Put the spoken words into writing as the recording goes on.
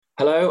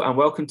Hello and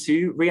welcome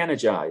to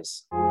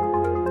ReEnergise.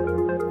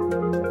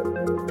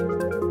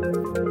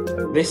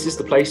 This is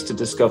the place to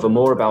discover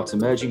more about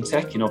emerging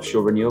tech in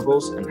offshore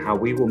renewables and how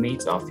we will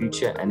meet our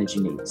future energy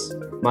needs.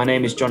 My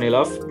name is Johnny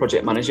Love,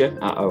 Project Manager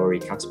at ORE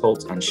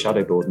Catapult and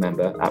Shadow Board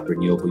Member at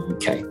Renewable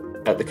UK.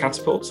 At the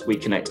Catapult, we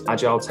connect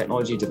agile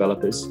technology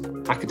developers,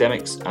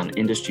 academics and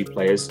industry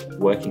players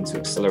working to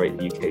accelerate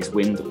the UK's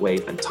wind,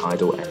 wave and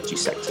tidal energy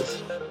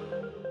sectors.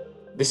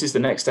 This is the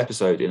next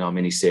episode in our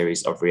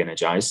mini-series of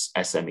ReEnergise,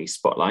 SME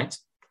Spotlight.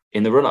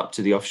 In the run-up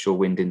to the offshore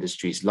wind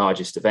industry's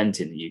largest event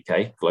in the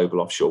UK,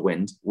 Global Offshore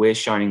Wind, we're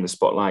shining the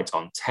spotlight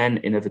on 10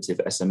 innovative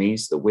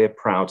SMEs that we're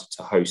proud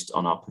to host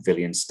on our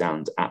pavilion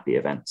stand at the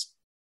event.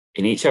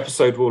 In each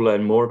episode, we'll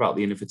learn more about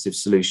the innovative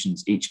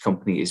solutions each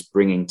company is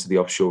bringing to the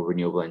offshore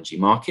renewable energy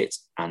market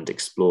and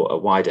explore a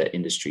wider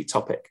industry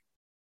topic.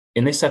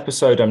 In this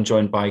episode, I'm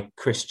joined by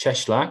Chris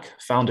Cieslak,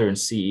 founder and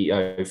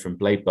CEO from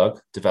BladeBUG,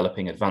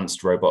 developing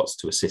advanced robots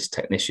to assist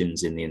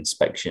technicians in the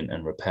inspection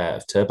and repair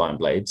of turbine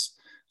blades,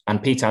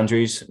 and Pete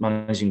Andrews,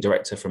 managing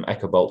director from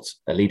EchoBolt,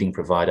 a leading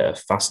provider of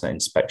fastener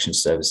inspection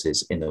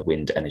services in the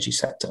wind energy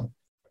sector.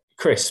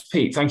 Chris,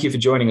 Pete, thank you for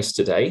joining us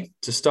today.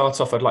 To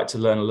start off, I'd like to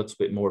learn a little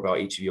bit more about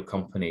each of your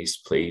companies,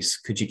 please.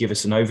 Could you give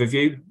us an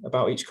overview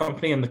about each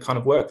company and the kind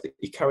of work that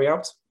you carry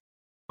out?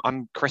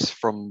 I'm Chris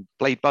from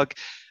BladeBUG.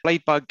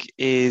 BladeBUG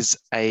is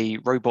a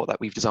robot that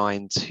we've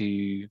designed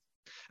to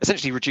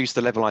essentially reduce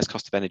the levelized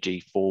cost of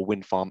energy for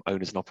wind farm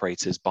owners and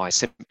operators by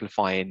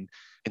simplifying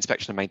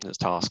inspection and maintenance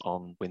tasks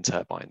on wind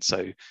turbines.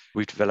 So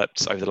we've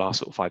developed over the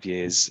last 5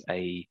 years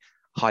a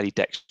highly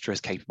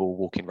dexterous, capable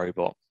walk-in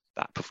robot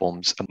that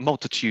performs a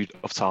multitude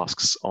of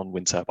tasks on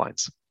wind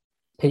turbines.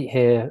 Pete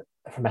here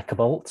from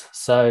EchoBolt.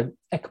 So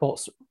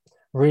EchoBolt's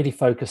really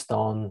focused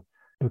on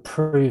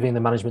improving the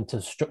management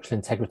of structural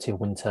integrity of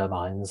wind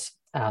turbines,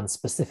 and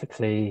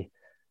specifically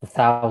the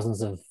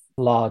thousands of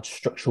large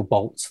structural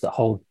bolts that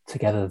hold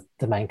together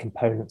the main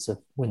components of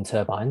wind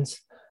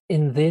turbines.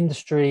 In the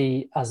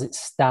industry as it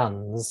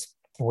stands,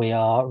 we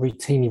are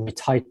routinely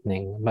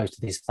retightening most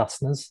of these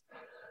fasteners,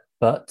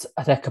 but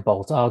at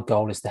EchoBolt, our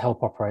goal is to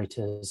help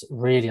operators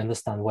really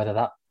understand whether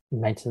that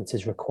maintenance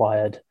is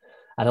required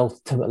and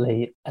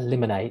ultimately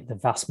eliminate the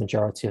vast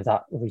majority of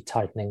that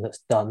retightening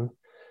that's done.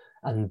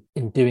 And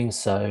in doing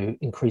so,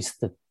 increase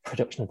the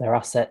production of their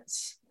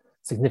assets,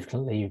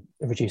 significantly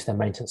reduce their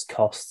maintenance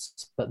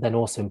costs, but then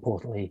also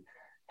importantly,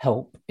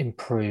 help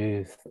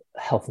improve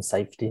health and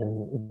safety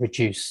and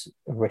reduce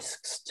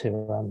risks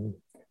to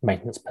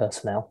maintenance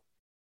personnel.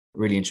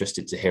 Really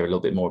interested to hear a little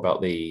bit more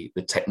about the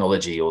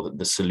technology or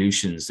the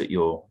solutions that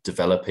you're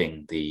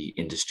developing, the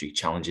industry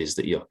challenges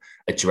that you're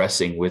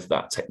addressing with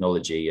that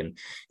technology. And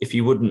if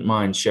you wouldn't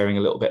mind sharing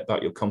a little bit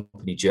about your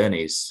company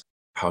journeys.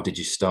 How did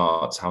you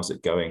start? How's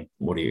it going?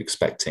 What are you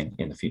expecting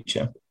in the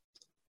future?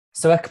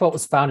 So EchoBolt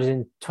was founded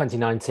in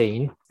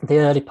 2019. The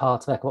early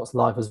part of EchoBolt's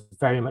life was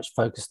very much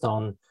focused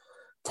on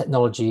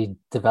technology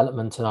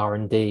development and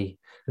R&D.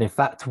 And in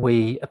fact,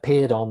 we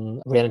appeared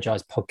on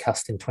ReEnergise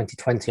podcast in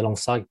 2020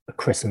 alongside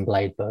Chris and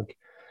BladeBUG.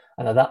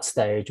 And at that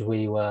stage,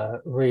 we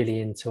were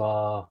really into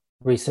our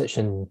research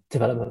and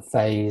development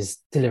phase,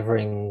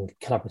 delivering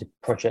collaborative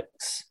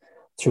projects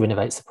through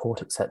Innovate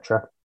Support,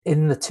 etc.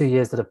 In the 2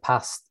 years that have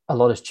passed, a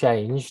lot has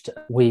changed.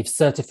 We've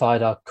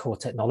certified our core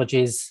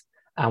technologies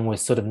and we're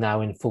sort of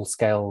now in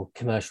full-scale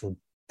commercial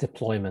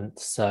deployment.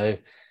 So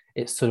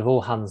it's sort of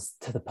all hands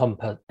to the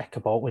pump at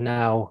EchoBolt. We're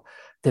now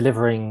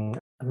delivering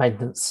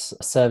maintenance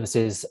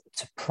services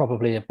to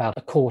probably about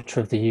a quarter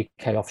of the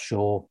UK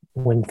offshore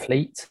wind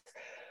fleet.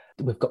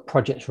 We've got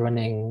projects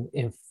running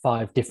in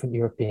 5 different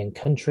European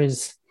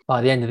countries.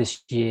 By the end of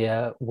this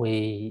year,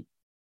 we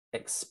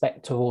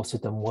expect to have also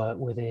done work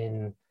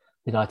within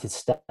the United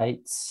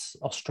States,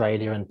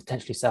 Australia, and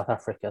potentially South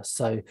Africa.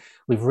 So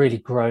we've really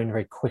grown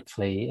very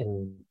quickly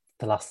in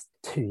the last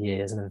 2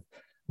 years and have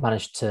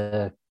managed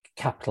to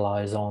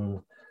capitalize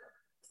on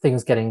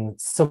things getting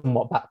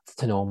somewhat back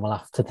to normal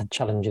after the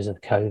challenges of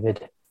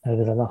COVID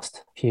over the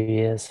last few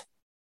years.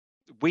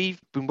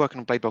 We've been working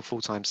on BladeBUG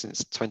full-time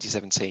since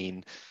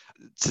 2017.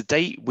 To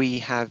date, we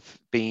have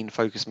been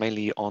focused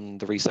mainly on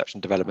the research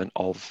and development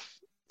of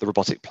the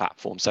robotic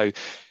platform. So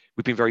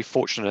we've been very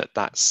fortunate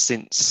that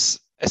since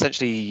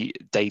essentially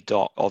day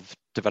dot of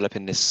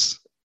developing this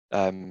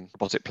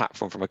robotic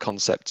platform from a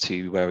concept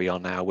to where we are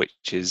now, which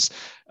is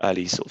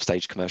early sort of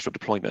stage commercial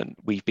deployment,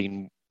 we've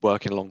been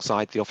working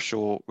alongside the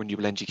Offshore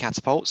Renewable Energy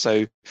Catapult.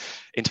 So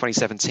in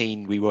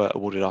 2017, we were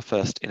awarded our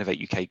first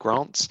Innovate UK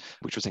grant,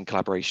 which was in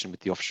collaboration with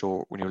the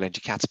Offshore Renewable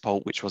Energy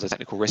Catapult, which was a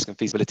technical risk and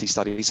feasibility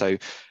study. So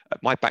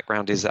my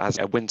background is as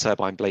a wind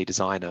turbine blade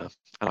designer,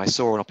 and I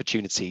saw an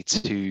opportunity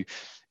to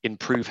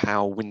improve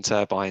how wind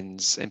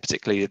turbines, and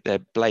particularly their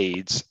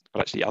blades, but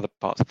actually other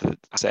parts of the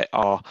asset,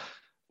 are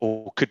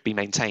or could be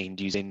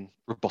maintained using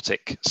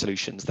robotic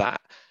solutions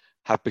that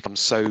have become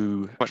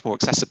so much more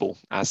accessible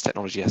as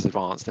technology has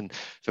advanced. And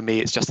for me,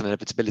 it's just an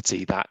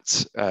inevitability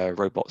that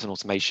robots and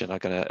automation are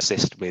going to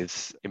assist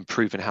with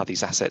improving how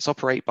these assets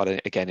operate, but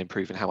again,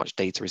 improving how much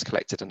data is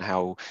collected and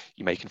how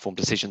you make informed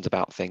decisions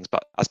about things.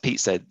 But as Pete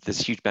said, there's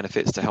huge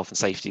benefits to health and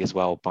safety as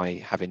well by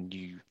having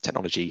new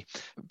technology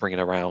bringing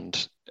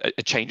around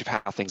a change of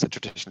how things are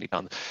traditionally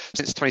done.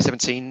 Since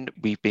 2017,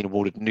 we've been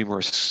awarded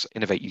numerous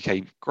Innovate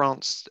UK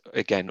grants,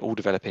 again, all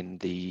developing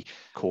the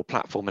core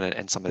platform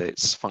and some of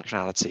its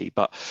functionality.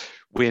 But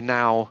we're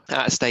now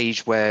at a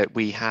stage where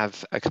we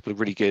have a couple of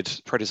really good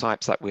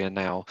prototypes that we are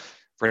now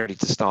ready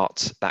to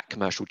start that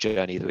commercial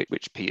journey,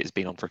 which Pete has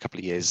been on for a couple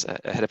of years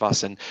ahead of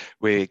us. And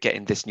we're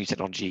getting this new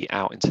technology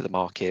out into the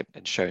market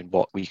and showing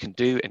what we can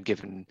do and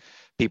giving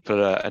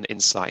people an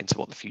insight into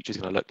what the future is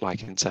going to look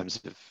like in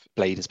terms of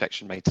blade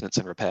inspection, maintenance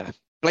and repair.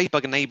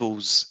 BladeBUG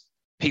enables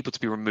people to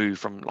be removed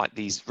from like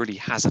these really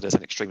hazardous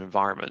and extreme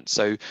environments.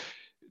 So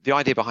the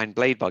idea behind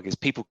BladeBUG is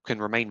people can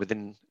remain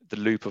within the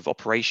loop of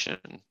operation,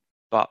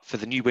 but for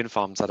the new wind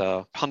farms that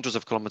are hundreds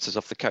of kilometers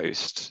off the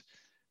coast,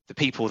 the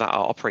people that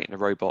are operating the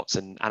robots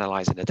and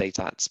analyzing the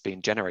data that's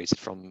being generated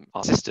from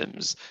our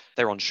systems,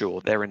 they're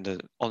onshore, they're in the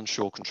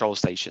onshore control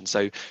station.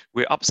 So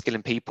we're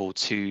upskilling people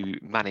to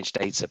manage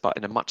data, but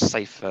in a much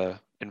safer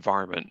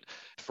environment.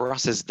 For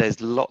us,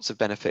 there's lots of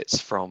benefits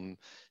from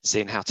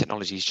seeing how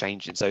technology is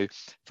changing. So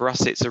for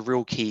us, it's a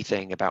real key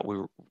thing about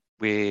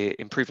we're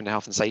improving the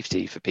health and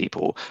safety for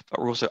people, but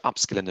we're also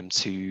upskilling them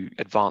to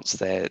advance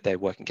their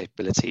working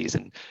capabilities.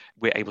 And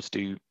we're able to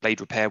do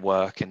blade repair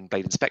work and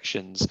blade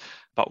inspections,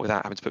 but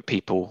without having to put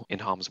people in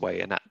harm's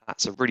way. And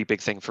that's a really big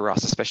thing for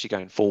us, especially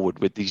going forward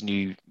with these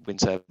new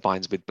wind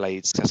turbines with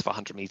blades access for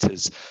 100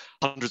 meters,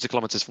 hundreds of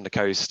kilometers from the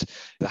coast.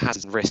 The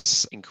hazards and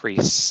risks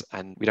increase,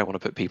 and we don't want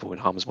to put people in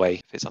harm's way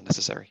if it's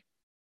unnecessary.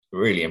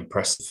 Really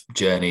impressive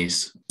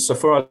journeys. So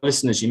for our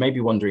listeners, you may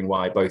be wondering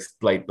why both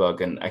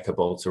BladeBUG and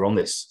EchoBolt are on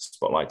this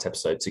Spotlight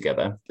episode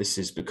together. This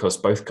is because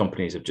both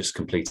companies have just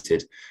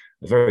completed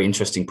a very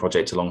interesting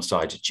project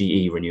alongside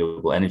GE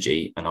Renewable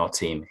Energy and our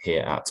team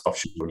here at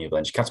Offshore Renewable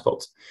Energy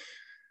Catapult.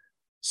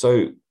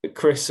 So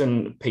Chris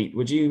and Pete,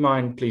 would you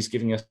mind please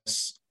giving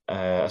us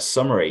a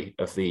summary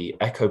of the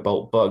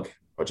EchoBolt bug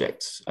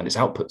project and its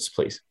outputs,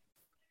 please?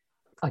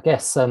 I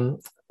guess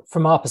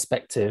from our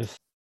perspective,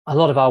 a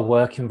lot of our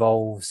work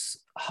involves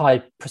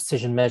high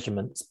precision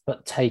measurements,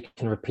 but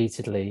taken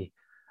repeatedly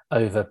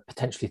over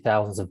potentially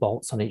thousands of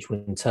bolts on each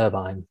wind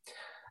turbine.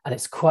 And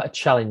it's quite a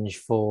challenge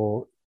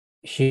for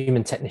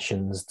human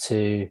technicians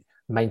to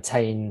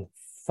maintain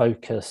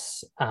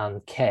focus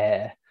and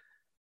care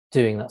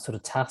doing that sort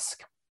of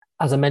task.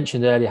 As I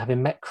mentioned earlier,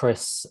 having met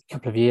Chris a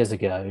couple of years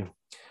ago,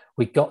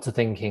 we got to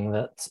thinking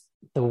that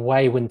the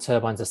way wind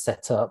turbines are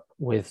set up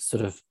with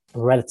sort of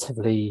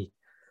relatively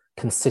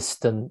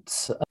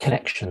consistent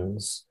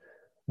connections,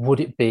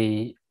 would it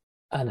be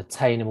an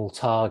attainable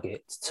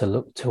target to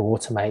look to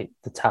automate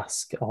the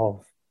task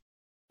of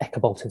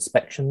EchoBolt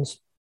inspections?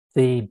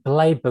 The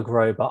BladeBUG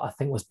robot, I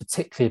think, was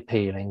particularly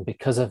appealing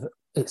because of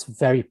its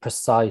very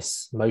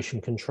precise motion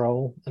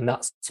control. And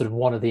that's sort of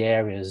one of the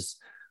areas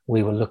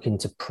we were looking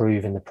to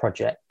prove in the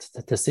project,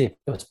 to see if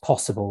it was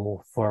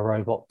possible for a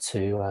robot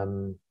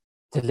to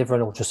deliver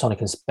an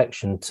ultrasonic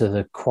inspection to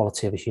the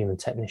quality of a human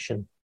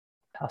technician.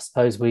 I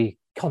suppose we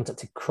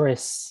contacted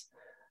Chris.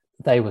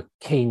 They were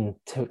keen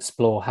to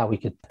explore how we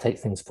could take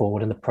things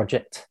forward, and the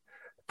project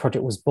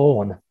was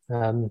born.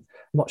 I'm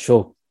not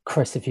sure,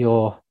 Chris, if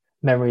your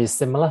memory is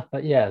similar,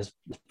 but yeah, it was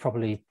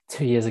probably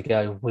 2 years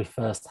ago we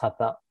first had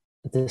that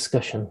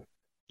discussion.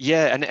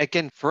 Yeah, and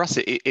again, for us,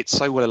 it's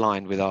so well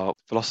aligned with our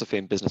philosophy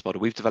and business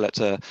model. We've developed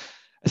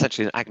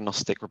essentially an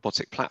agnostic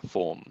robotic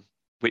platform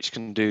which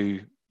can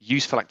do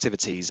useful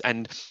activities.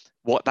 And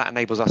what that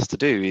enables us to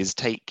do is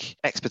take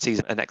expertise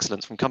and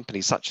excellence from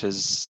companies such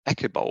as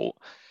EchoBolt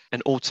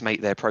and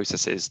automate their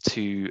processes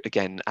to,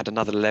 again, add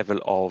another level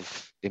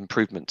of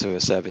improvement to a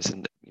service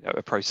and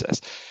a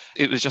process.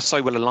 It was just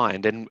so well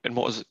aligned. And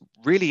what was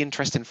really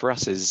interesting for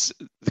us is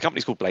the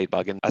company's called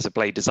BladeBUG, and as a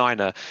blade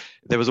designer,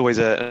 there was always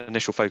an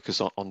initial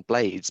focus on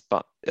blades.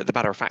 But the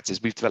matter of fact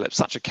is we've developed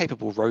such a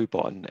capable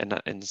robot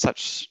and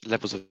such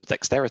levels of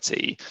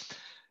dexterity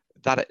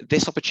that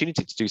this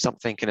opportunity to do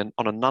something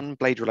on a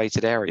non-blade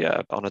related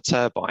area on a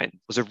turbine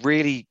was a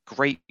really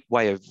great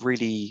way of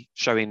really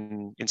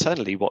showing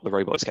internally what the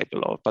robot is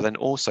capable of, but then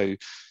also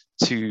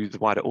to the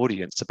wider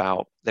audience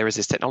about there is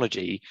this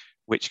technology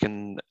which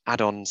can add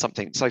on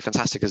something so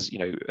fantastic as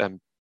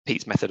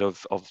Pete's method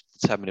of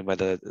determining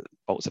whether the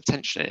bolts have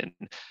tension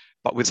in.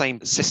 But with the same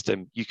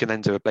system, you can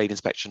then do a blade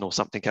inspection or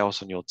something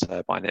else on your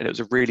turbine. And it was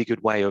a really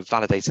good way of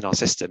validating our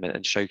system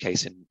and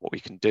showcasing what we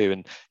can do.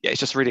 And yeah, it's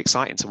just really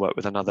exciting to work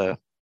with another,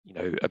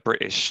 a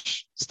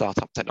British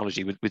startup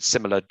technology with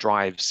similar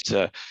drives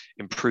to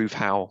improve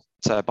how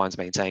turbines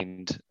are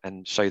maintained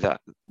and show that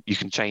you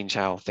can change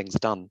how things are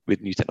done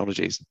with new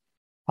technologies.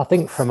 I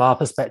think from our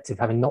perspective,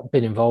 having not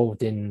been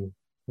involved in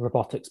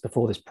robotics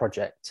before this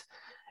project,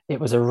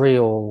 it was a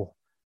real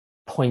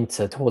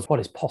pointer towards what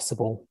is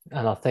possible.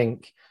 And I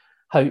think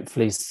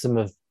hopefully some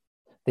of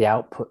the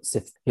outputs.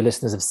 If your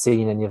listeners have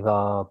seen any of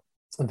our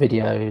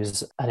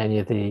videos and any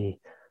of the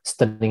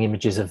stunning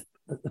images of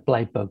the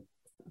BladeBUG,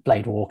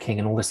 blade walking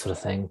and all this sort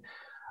of thing,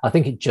 I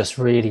think it just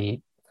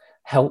really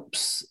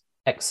helps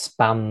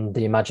expand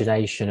the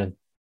imagination of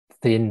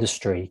the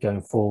industry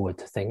going forward.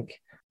 To think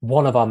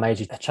one of our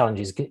major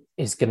challenges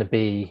is going to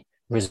be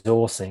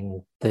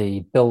resourcing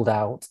the build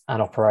out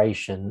and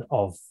operation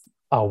of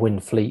our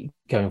wind fleet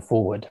going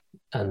forward,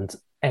 and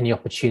any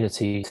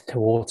opportunity to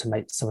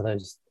automate some of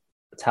those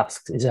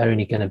tasks is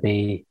only going to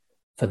be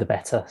for the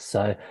better.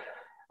 So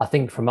I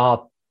think from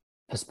our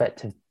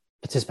perspective,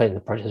 participating in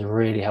the project has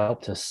really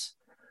helped us,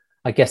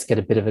 I guess, get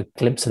a bit of a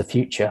glimpse of the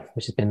future,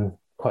 which has been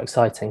quite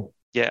exciting.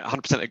 Yeah,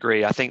 100%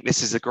 agree. I think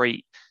this is a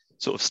great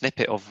sort of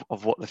snippet of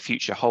what the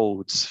future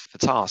holds for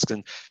tasks.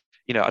 And,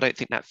 I don't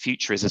think that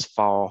future is as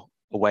far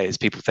away as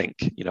people think.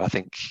 I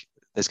think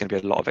there's going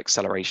to be a lot of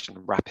acceleration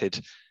and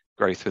rapid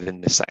growth within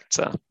this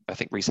sector. I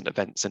think recent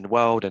events in the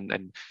world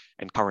and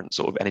current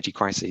sort of energy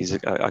crises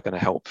are going to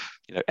help,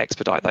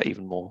 expedite that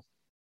even more.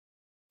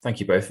 Thank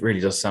you both. It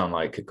really does sound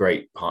like a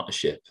great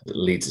partnership that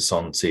leads us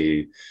on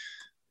to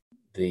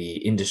the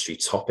industry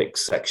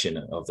topics section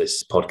of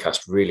this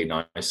podcast really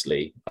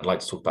nicely. I'd like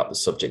to talk about the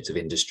subject of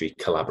industry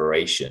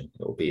collaboration.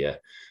 It will be a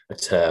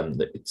term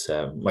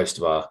that most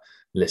of our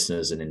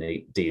listeners, and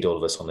indeed all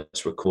of us on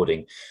this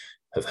recording,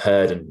 have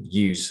heard and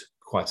use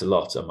quite a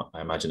lot,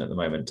 I imagine, at the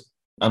moment.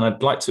 And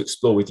I'd like to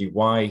explore with you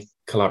why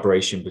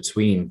collaboration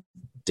between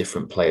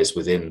different players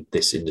within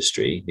this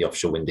industry, the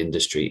offshore wind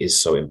industry, is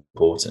so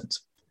important.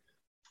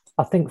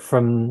 I think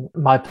from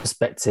my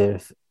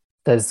perspective,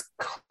 there's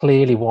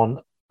clearly one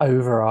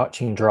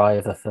overarching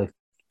driver for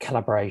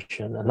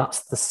collaboration, and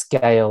that's the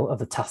scale of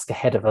the task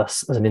ahead of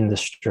us as an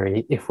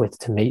industry if we're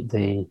to meet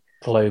the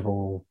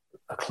global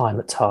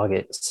climate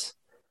targets.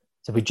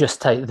 So if we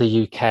just take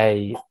the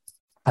UK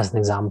as an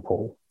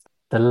example,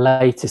 the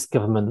latest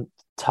government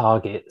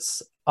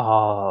targets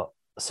are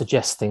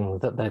suggesting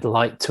that they'd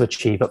like to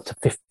achieve up to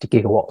 50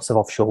 gigawatts of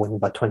offshore wind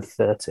by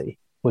 2030,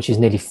 which is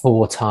nearly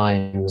 4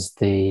 times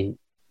the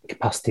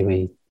capacity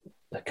we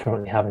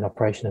currently have in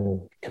operation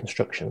and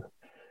construction.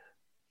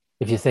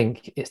 If you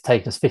think it's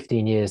taken us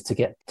 15 years to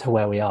get to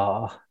where we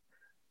are,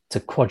 to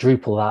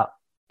quadruple that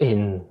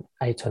in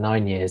 8 or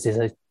 9 years is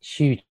a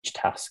huge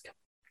task.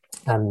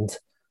 And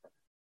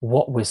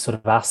what we're sort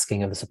of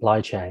asking of the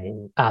supply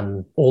chain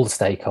and all the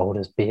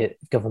stakeholders, be it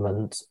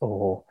government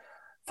or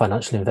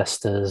financial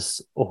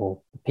investors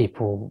or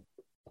people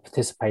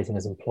participating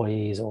as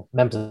employees or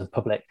members of the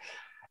public,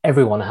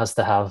 everyone has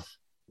to have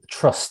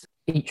trust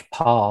each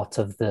part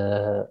of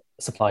the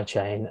supply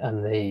chain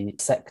and the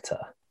sector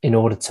in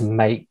order to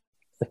make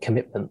the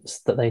commitments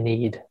that they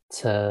need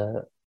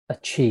to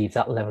achieve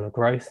that level of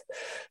growth.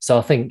 So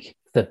I think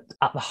that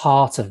at the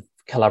heart of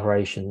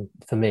collaboration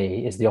for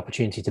me is the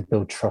opportunity to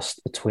build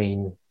trust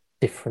between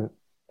different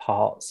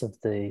parts of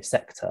the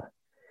sector.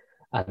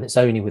 And it's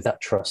only with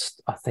that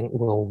trust, I think,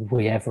 will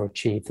we ever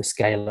achieve the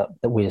scale up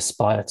that we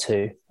aspire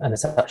to. And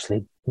it's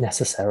actually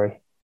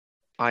necessary.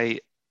 I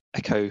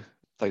echo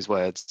those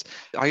words.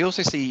 I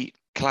also see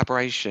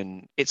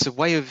collaboration, it's a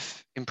way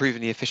of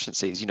improving the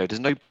efficiencies. There's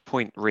no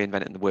point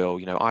reinventing the wheel.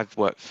 I've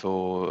worked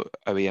for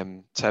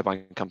OEM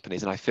turbine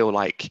companies, and I feel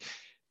like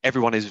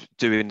everyone is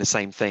doing the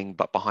same thing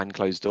but behind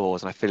closed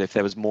doors. And I feel if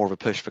there was more of a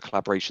push for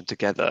collaboration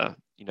together,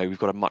 we've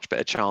got a much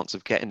better chance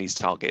of getting these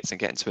targets and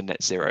getting to a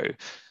net zero.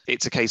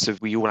 It's a case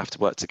of we all have to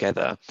work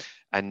together,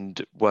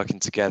 and working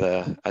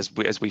together as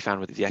we found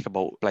with the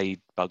EchoBolt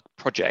BladeBUG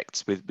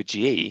project with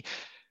GE.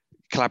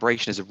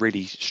 Collaboration is a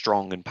really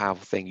strong and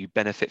powerful thing. You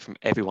benefit from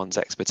everyone's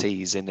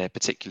expertise in their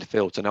particular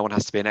field. So no one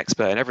has to be an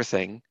expert in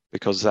everything,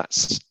 because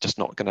that's just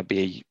not going to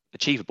be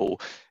achievable.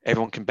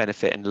 Everyone can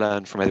benefit and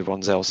learn from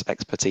everyone's else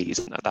expertise.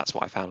 And that's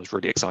what I found was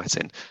really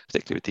exciting,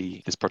 particularly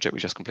with this project we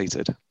just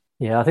completed.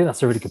 Yeah, I think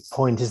that's a really good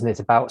point, isn't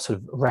it? About sort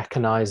of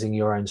recognizing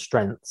your own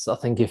strengths. I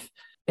think if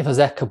as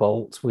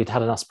EchoBolt, we'd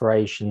had an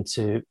aspiration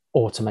to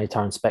automate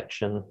our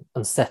inspection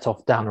and set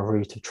off down a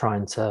route of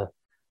trying to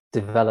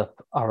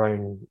develop our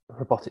own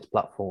robotics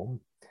platform,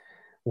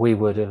 we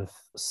would have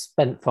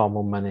spent far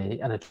more money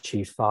and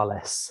achieved far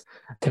less.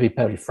 To be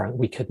perfectly frank,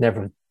 we could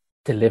never have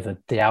delivered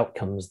the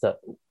outcomes that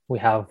we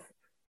have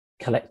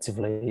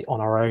collectively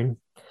on our own.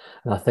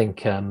 And I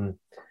think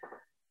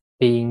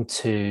being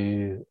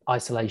too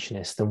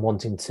isolationist and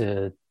wanting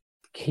to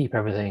keep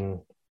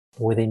everything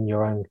within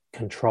your own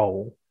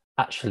control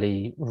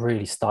actually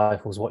really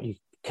stifles what you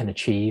can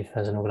achieve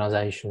as an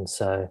organization.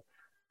 So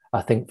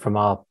I think from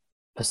our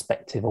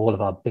perspective, all of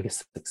our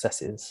biggest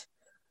successes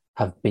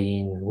have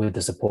been with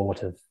the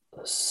support of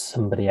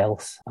somebody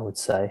else, I would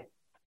say.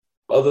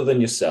 Other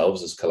than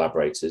yourselves as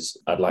collaborators,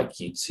 I'd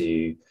like you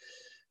to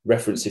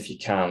reference, if you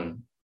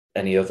can,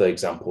 any other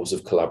examples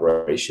of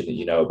collaboration that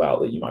you know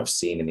about, that you might have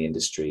seen in the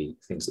industry,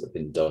 things that have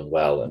been done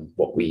well, and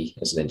what we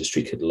as an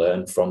industry could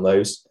learn from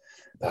those.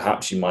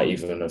 Perhaps you might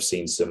even have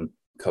seen some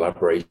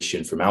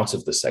collaboration from out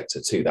of the sector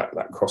too,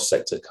 that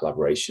cross-sector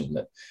collaboration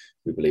that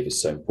we believe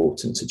is so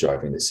important to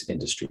driving this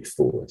industry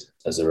forward.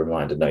 As a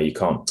reminder, no, you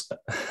can't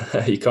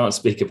you can't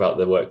speak about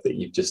the work that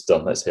you've just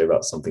done. Let's hear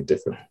about something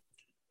different.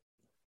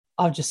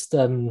 I just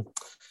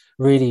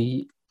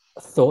really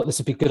thought this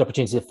would be a good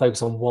opportunity to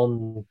focus on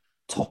one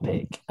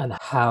topic and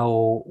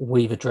how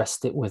we've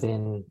addressed it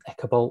within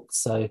EchoBolt.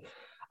 So,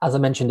 as I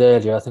mentioned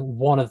earlier, I think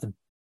one of the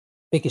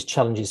biggest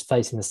challenges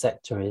facing the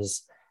sector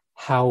is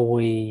how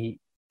we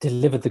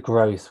deliver the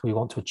growth we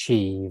want to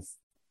achieve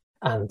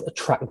and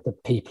attract the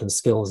people and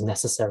skills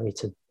necessary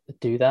to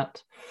do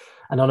that.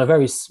 And on a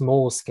very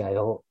small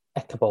scale,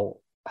 EchoBolt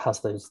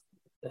has those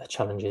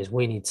challenges.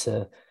 We need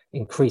to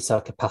increase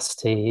our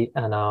capacity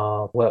and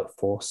our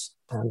workforce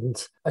and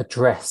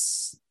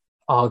address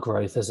our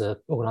growth as an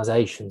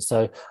organisation.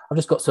 So I've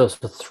just got sort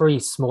of three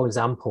small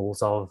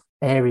examples of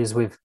areas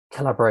we've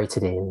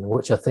collaborated in,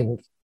 which I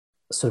think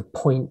sort of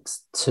point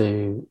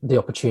to the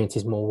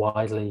opportunities more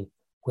widely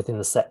within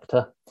the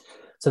sector.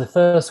 So the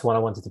first one I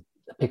wanted to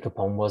pick up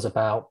on was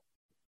about,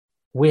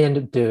 we end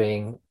up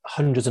doing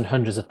hundreds and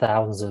hundreds of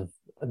thousands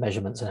of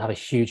measurements and have a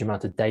huge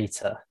amount of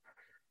data.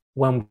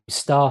 When we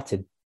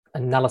started,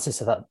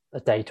 analysis of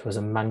that data was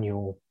a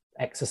manual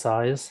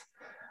exercise.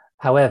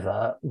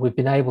 However, we've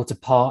been able to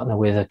partner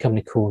with a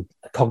company called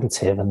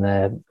Cognitive and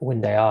their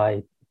Wind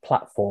AI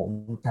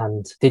platform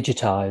and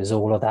digitize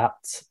all of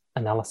that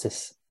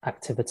analysis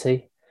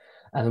activity.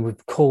 And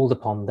we've called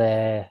upon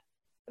their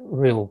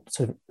real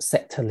sort of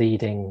sector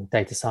leading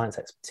data science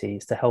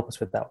expertise to help us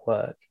with that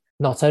work.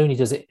 Not only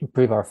does it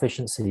improve our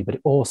efficiency, but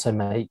it also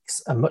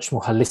makes a much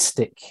more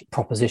holistic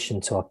proposition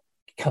to our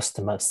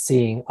customer,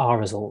 seeing our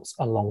results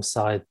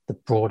alongside the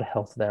broader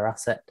health of their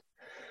asset.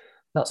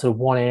 That's sort of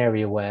one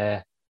area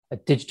where a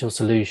digital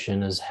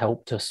solution has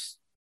helped us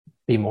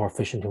be more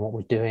efficient in what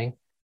we're doing.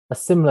 A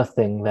similar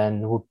thing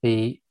then would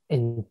be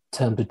in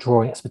terms of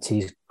drawing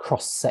expertise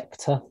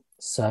cross-sector.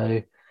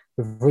 So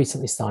we've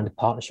recently signed a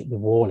partnership with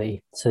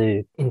Worley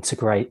to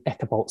integrate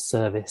EchoBolt's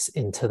service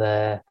into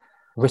their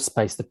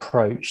risk-based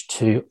approach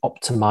to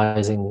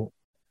optimizing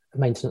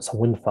maintenance on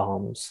wind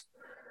farms.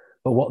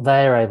 But what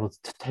they're able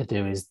to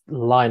do is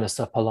line us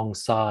up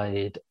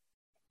alongside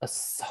a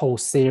whole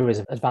series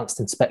of advanced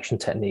inspection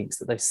techniques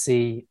that they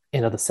see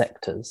in other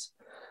sectors,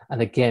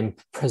 and again,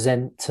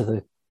 present to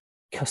the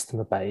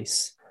customer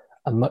base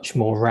a much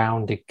more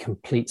rounded,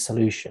 complete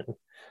solution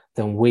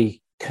than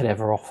we could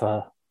ever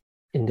offer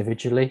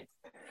individually.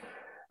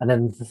 And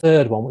then the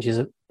third one, which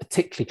is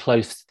particularly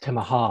close to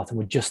my heart, and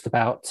we're just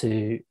about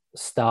to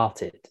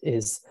start it,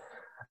 is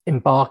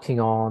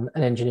embarking on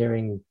an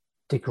engineering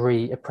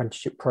degree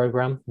apprenticeship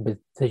program with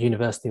the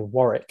University of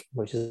Warwick,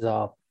 which is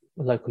our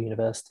local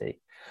university.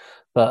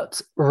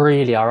 But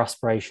really our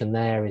aspiration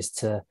there is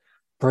to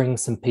bring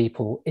some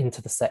people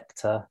into the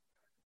sector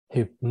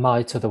who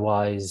might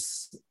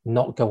otherwise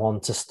not go on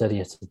to study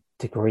at a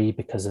degree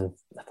because of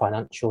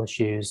financial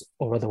issues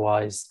or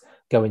otherwise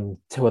go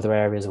into other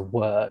areas of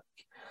work,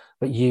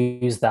 but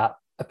use that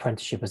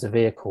apprenticeship as a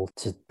vehicle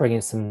to bring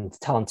in some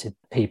talented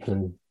people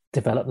and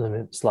develop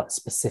them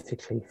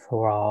specifically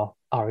for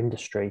our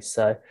industry.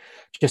 So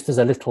just as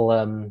a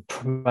little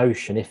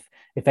promotion,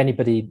 if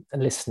anybody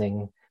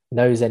listening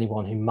knows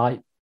anyone who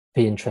might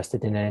be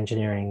interested in an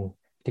engineering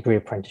degree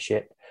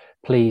apprenticeship,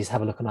 please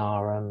have a look on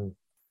our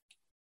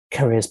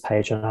careers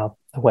page on our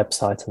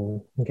website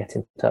and get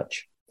in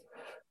touch.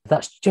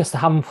 That's just a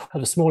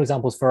handful of small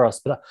examples for us,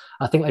 but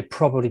I think they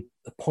probably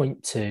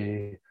point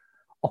to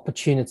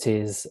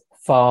opportunities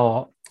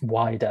far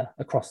wider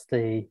across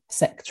the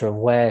sector and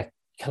where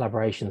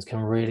collaborations can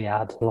really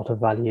add a lot of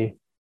value.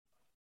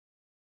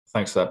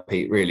 Thanks for that,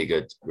 Pete. Really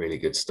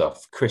good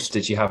stuff. Chris,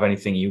 did you have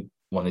anything you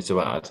wanted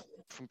to add?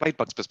 From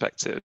BladeBUG's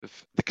perspective,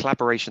 the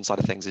collaboration side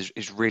of things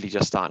is really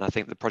just starting. I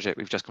think the project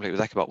we've just completed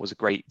with EchoBolt was a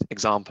great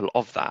example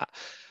of that.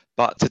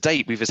 But to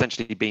date, we've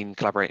essentially been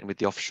collaborating with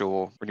the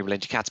Offshore Renewable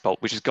Energy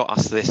Catapult, which has got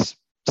us to this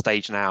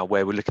stage now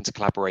where we're looking to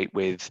collaborate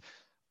with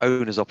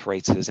owners,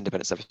 operators,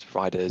 independent service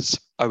providers,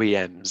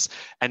 OEMs,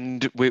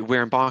 and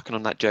we're embarking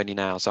on that journey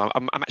now. So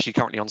I'm actually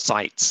currently on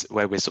site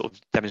where we're sort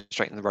of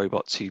demonstrating the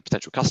robot to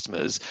potential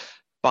customers.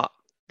 But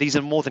these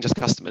are more than just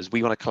customers.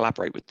 We want to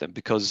collaborate with them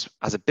because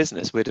as a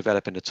business, we're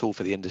developing a tool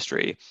for the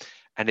industry.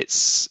 And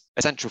it's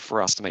essential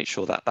for us to make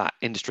sure that that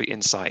industry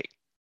insight,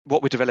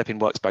 what we're developing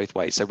works both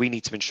ways. So we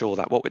need to ensure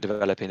that what we're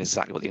developing is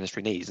exactly what the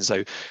industry needs. And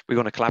so we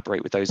want to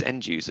collaborate with those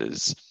end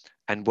users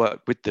and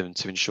work with them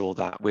to ensure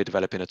that we're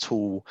developing a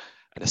tool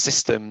and a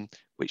system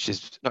which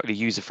is not only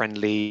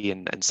user-friendly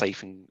and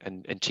safe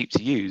and cheap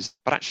to use,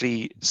 but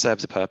actually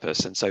serves a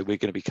purpose. And so we're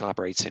going to be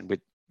collaborating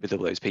with all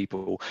those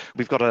people.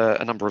 We've got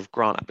a number of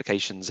grant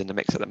applications in the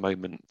mix at the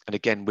moment. And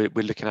again, we're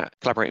looking at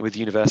collaborating with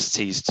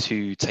universities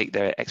to take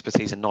their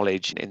expertise and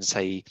knowledge in,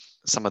 say,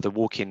 some of the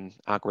walk-in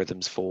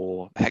algorithms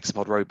for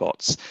hexapod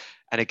robots.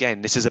 And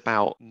again, this is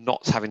about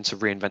not having to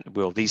reinvent the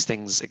wheel. These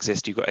things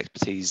exist. You've got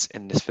expertise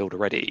in this field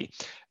already,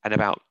 and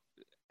about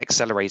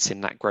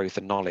accelerating that growth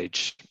and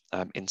knowledge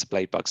into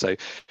BladeBUG. So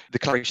the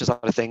collaboration side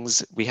of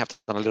things, we have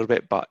done a little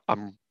bit, but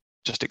I'm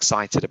just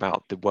excited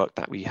about the work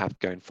that we have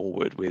going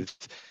forward with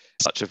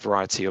such a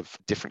variety of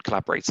different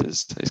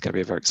collaborators. It's going to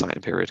be a very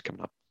exciting period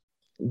coming up.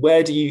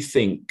 Where do you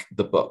think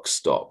the buck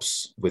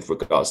stops with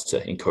regards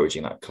to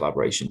encouraging that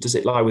collaboration? Does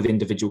it lie with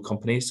individual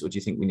companies, or do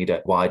you think we need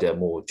a wider,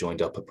 more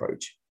joined up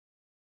approach?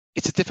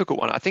 It's a difficult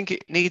one. I think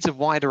it needs a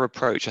wider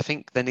approach. I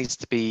think there needs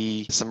to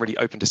be some really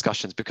open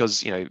discussions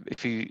because,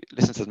 if you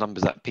listen to the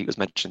numbers that Pete was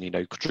mentioning,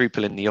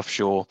 quadruple in the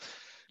offshore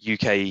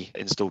UK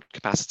installed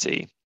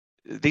capacity,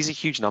 these are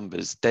huge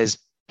numbers. There's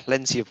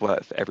plenty of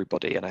work for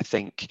everybody. And I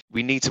think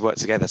we need to work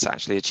together to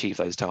actually achieve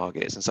those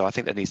targets. And so I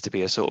think there needs to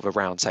be a sort of a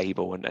round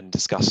table and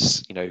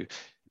discuss,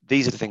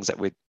 these are the things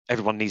that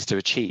everyone needs to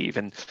achieve.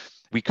 And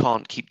we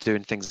can't keep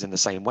doing things in the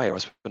same way or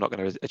else we're not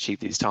going to achieve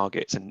these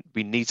targets. And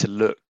we need to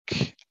look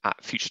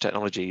at future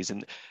technologies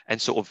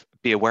and sort of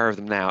be aware of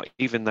them now,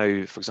 even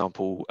though, for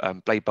example,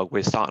 BladeBUG,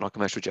 we're starting our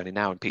commercial journey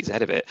now and Pete's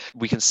ahead of it.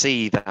 We can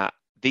see that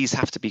these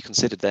have to be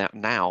considered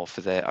now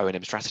for their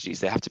O&M strategies.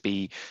 They have to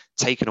be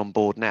taken on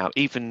board now,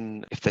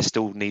 even if there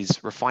still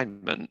needs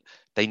refinement.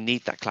 They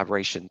need that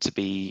collaboration to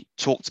be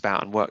talked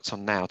about and worked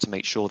on now to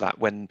make sure that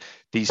when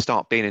these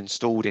start being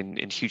installed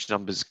in huge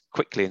numbers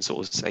quickly in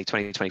sort of say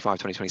 2025,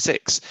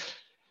 2026,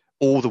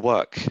 all the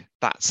work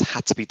that's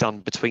had to be done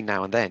between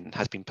now and then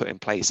has been put in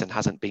place and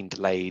hasn't been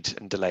delayed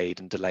and delayed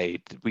and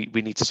delayed. We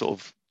need to sort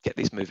of get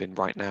these moving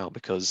right now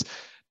because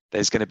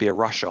there's going to be a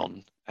rush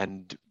on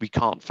and we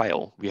can't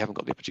fail. We haven't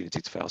got the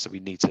opportunity to fail. So we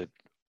need to,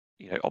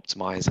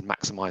 optimize and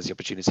maximize the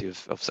opportunity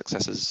of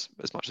success as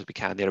much as we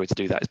can. The only way to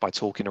do that is by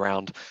talking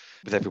around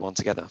with everyone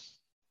together.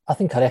 I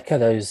think I'd echo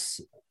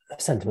those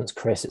sentiments,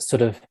 Chris. It's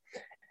sort of,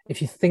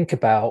 if you think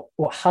about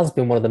what has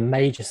been one of the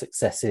major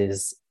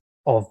successes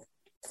of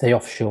the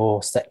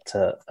offshore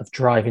sector of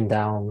driving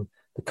down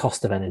the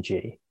cost of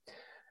energy,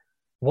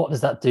 what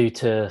does that do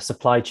to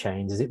supply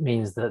chains? It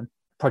means that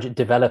project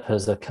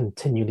developers are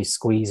continually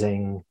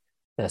squeezing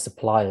their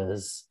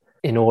suppliers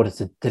in order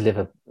to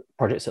deliver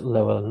projects at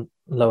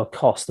lower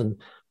cost,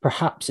 and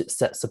perhaps it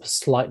sets up a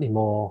slightly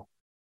more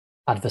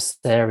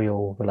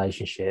adversarial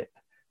relationship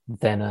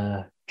than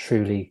a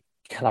truly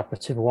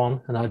collaborative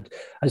one. And I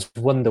just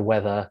wonder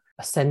whether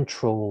a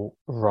central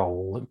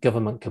role that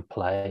government could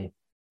play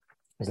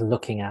is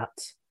looking at,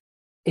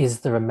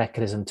 is there a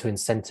mechanism to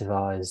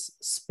incentivize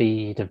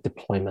speed of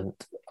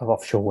deployment of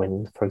offshore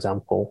wind, for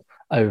example,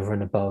 over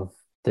and above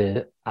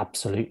the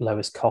absolute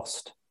lowest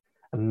cost,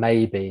 and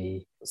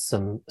maybe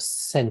some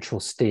central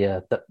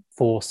steer that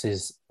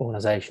forces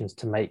organizations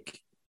to make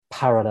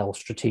parallel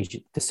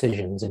strategic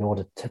decisions in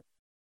order to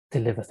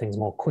deliver things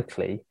more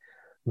quickly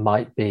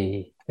might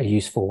be a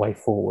useful way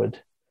forward.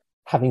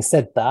 Having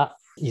said that,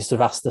 you sort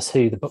of asked us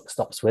who the book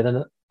stops with,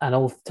 and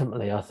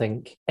ultimately I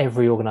think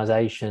every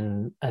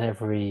organization and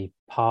every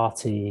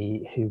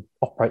party who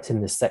operates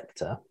in this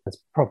sector has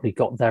probably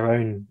got their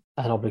own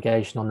an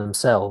obligation on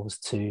themselves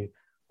to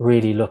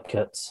really look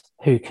at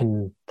who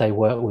can they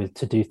work with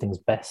to do things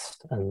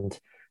best. And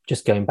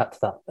just going back to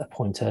that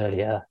point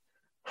earlier,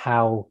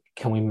 how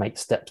can we make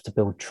steps to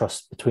build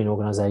trust between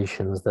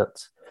organizations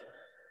that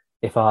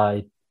if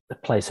I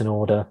place an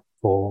order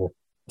for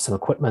some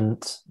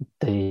equipment,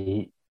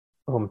 the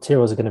raw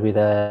materials are going to be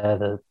there,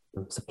 the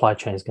supply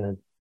chain is going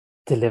to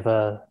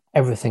deliver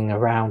everything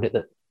around it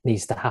that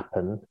needs to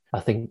happen. I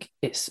think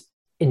it's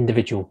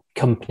individual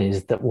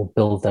companies that will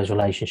build those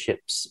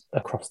relationships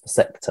across the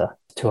sector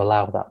to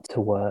allow that to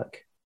work.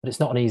 But it's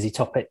not an easy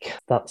topic,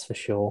 that's for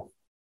sure.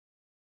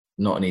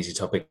 Not an easy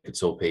topic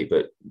at all, Pete,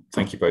 but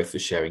thank you both for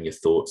sharing your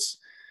thoughts.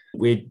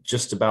 We're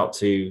just about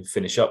to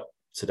finish up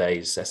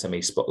today's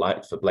SME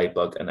Spotlight for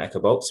BladeBUG and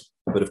EchoBolt.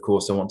 But of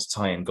course, I want to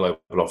tie in Global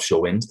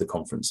Offshore Wind, the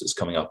conference that's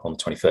coming up on the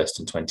 21st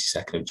and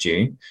 22nd of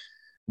June.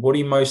 What are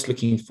you most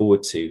looking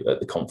forward to at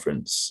the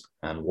conference,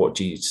 and what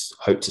do you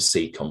hope to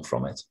see come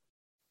from it?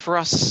 For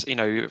us,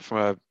 from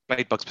a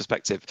BladeBUG's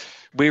perspective,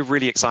 we're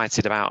really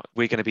excited about,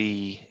 we're going to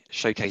be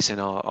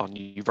showcasing our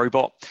new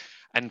robot.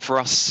 And for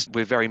us,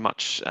 we're very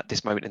much at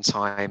this moment in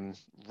time,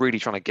 really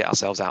trying to get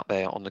ourselves out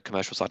there on the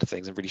commercial side of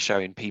things and really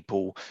showing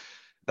people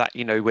that,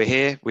 we're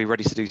here, we're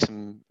ready to do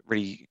some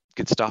really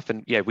good stuff.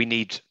 And yeah, we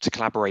need to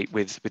collaborate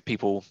with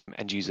people,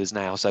 end users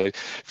now. So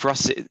for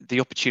us, the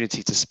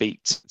opportunity to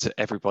speak to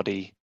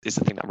everybody is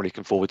the thing that I'm really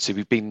looking forward to.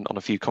 We've been on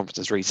a few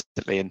conferences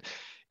recently, and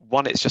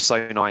one, it's just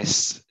so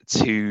nice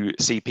to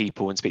see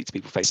people and speak to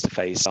people face to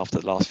face after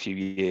the last few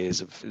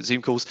years of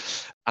Zoom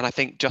calls. And I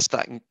think just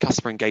that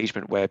customer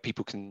engagement where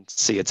people can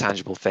see a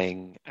tangible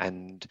thing,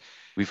 and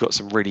we've got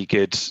some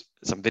videos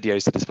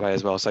to display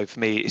as well. So for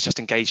me, it's just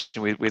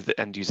engaging with the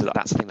end user.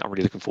 That's the thing that I'm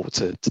really looking forward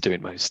to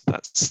doing most.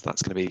 That's going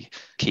to be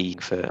key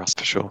for us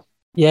for sure.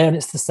 Yeah, and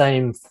it's the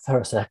same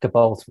for us at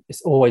EchoBolt.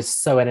 It's always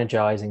so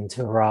energizing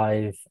to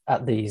arrive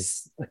at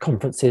these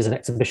conferences and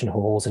exhibition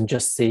halls and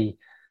just see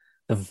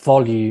the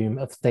volume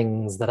of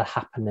things that are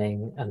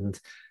happening and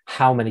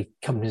how many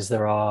companies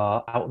there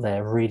are out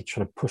there really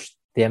trying to push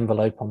the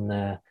envelope on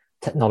their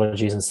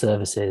technologies and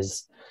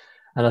services.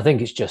 And I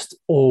think it's just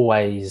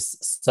always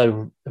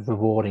so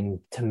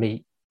rewarding to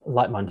meet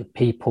like-minded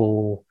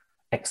people,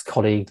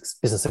 ex-colleagues,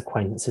 business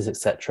acquaintances,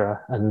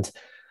 etc. And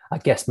I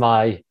guess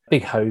my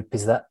big hope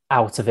is that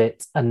out of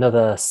it,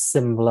 another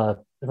similar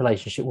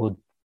relationship will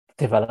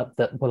develop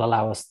that will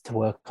allow us to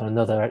work on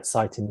another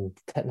exciting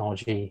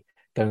technology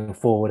going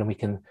forward, and we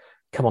can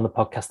come on the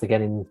podcast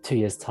again in 2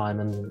 years'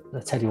 time and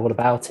tell you all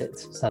about it.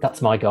 So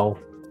that's my goal.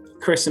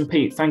 Chris and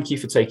Pete, thank you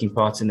for taking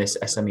part in this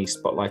SME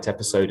Spotlight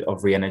episode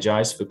of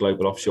ReEnergise for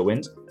Global Offshore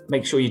Wind.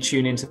 Make sure you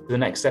tune into the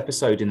next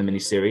episode in the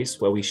mini-series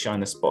where we shine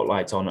the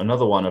spotlight on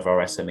another one of our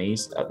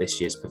SMEs at this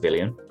year's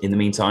pavilion. In the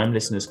meantime,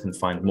 listeners can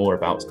find more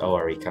about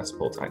ORE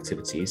Catapult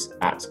activities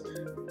at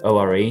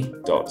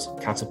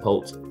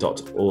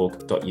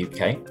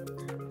ore.catapult.org.uk.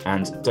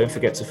 And don't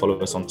forget to follow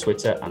us on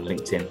Twitter and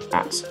LinkedIn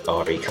at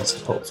ORE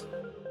Catapult.